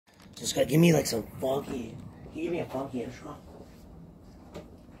Just gotta give me like some funky. Give me a funky intro.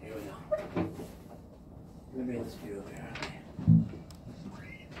 Here we go. Let me bring this view over here.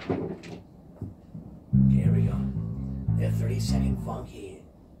 Okay, here we go. Yeah, 30-second funky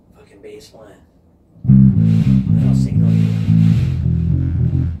fucking bass line. Then I'll signal you.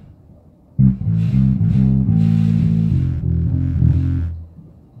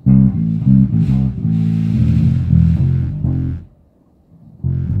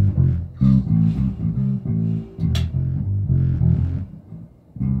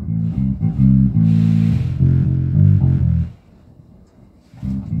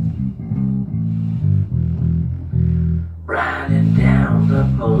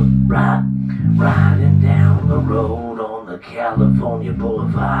 Riding down the road on the California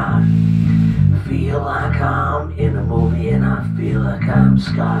Boulevard. Feel like I'm in a movie and I feel like I'm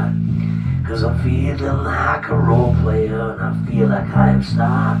Scott. Cause I'm feeling like a role player and I feel like I have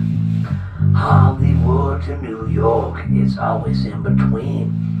starred. Hollywood to New York, it's always in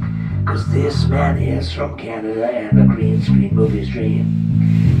between. Cause this man is from Canada and a green screen movie's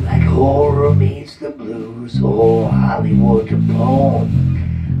dream. Like horror meets the blues or Hollywood to porn.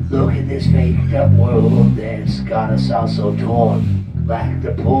 Look at this faked up world that's got us all so torn. Like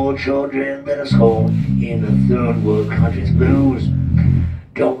the poor children that are scorned in the third world country's blues.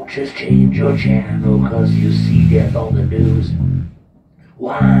 Don't just change your channel cause you see death on the news.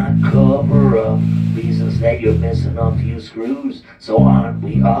 Why cover up reasons that you're missing a few screws? So aren't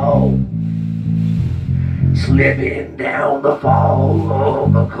we all slipping down the fall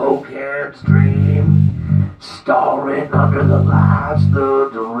of a cokehead's dream? Starring under the lights, the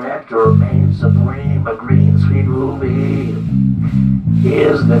director reigns supreme. A green screen movie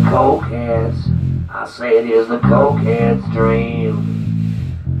is the cokehead's. I say it is the cokehead's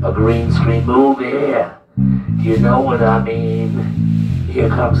dream. A green screen movie. Do you know what I mean? Here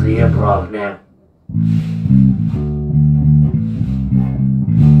comes the improv now.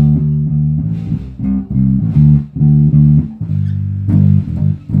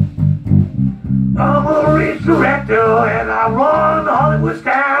 I'm a rich director and I run Hollywood's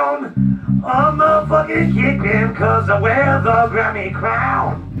town. I'm the fucking kingpin cause I wear the Grammy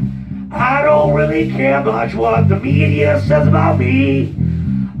crown. I don't really care much what the media says about me.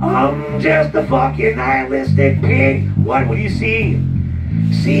 I'm just a fucking nihilistic pig. What will you see?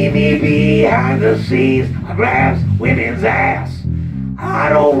 See me behind the scenes. I grabs women's ass. I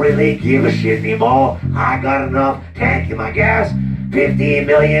don't really give a shit anymore. I got enough tank in my gas. 50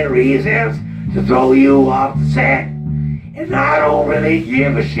 million reasons to throw you off the set. And I don't really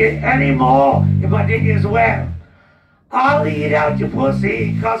give a shit anymore if my dick is wet. I'll eat out your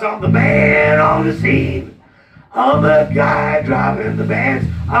pussy cause I'm the man on the scene. I'm the guy driving the Benz.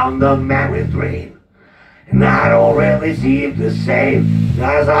 I'm the man with green. And I don't really seem to save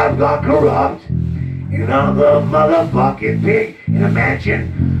cause I've got corrupt. And I'm the motherfucking pig in a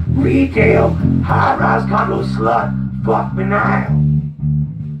mansion. Retail, high-rise condo slut. Fuck me now.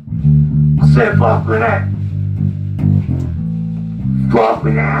 I said fuck me now. Fuck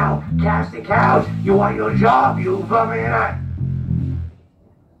me now. Casting couch. You want your job, you fuck me now.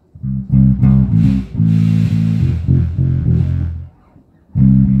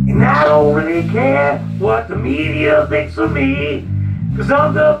 And I don't really care what the media thinks of me. Cause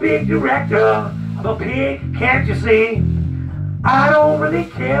I'm the big director. I'm a pig, can't you see? I don't really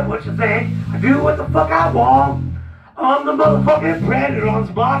care what you think. I do what the fuck I want. I'm the motherfucking predator on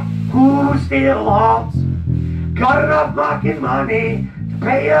spot who still haunts. Got enough fucking money to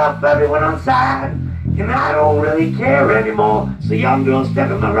pay off everyone on side. And I don't really care anymore. So young girl step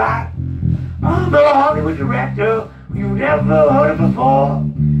in my right. I'm the Hollywood director you've never heard of before.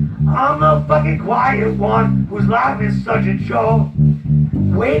 I'm the fucking quiet one whose life is such a chore.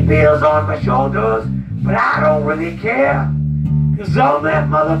 Weight bills on my shoulders, but I don't really care. Cause I'm that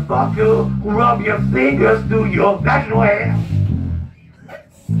motherfucker who rub your fingers through your vaginal hair.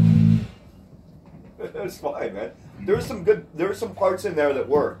 That's fine, man. There were some parts in there that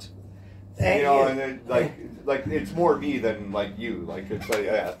worked. Thank you. And it, like it's more me than like you. Like it's like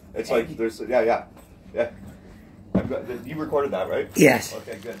it's Thank like there's yeah. You recorded that, right? Yes.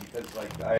 Okay, good because like I.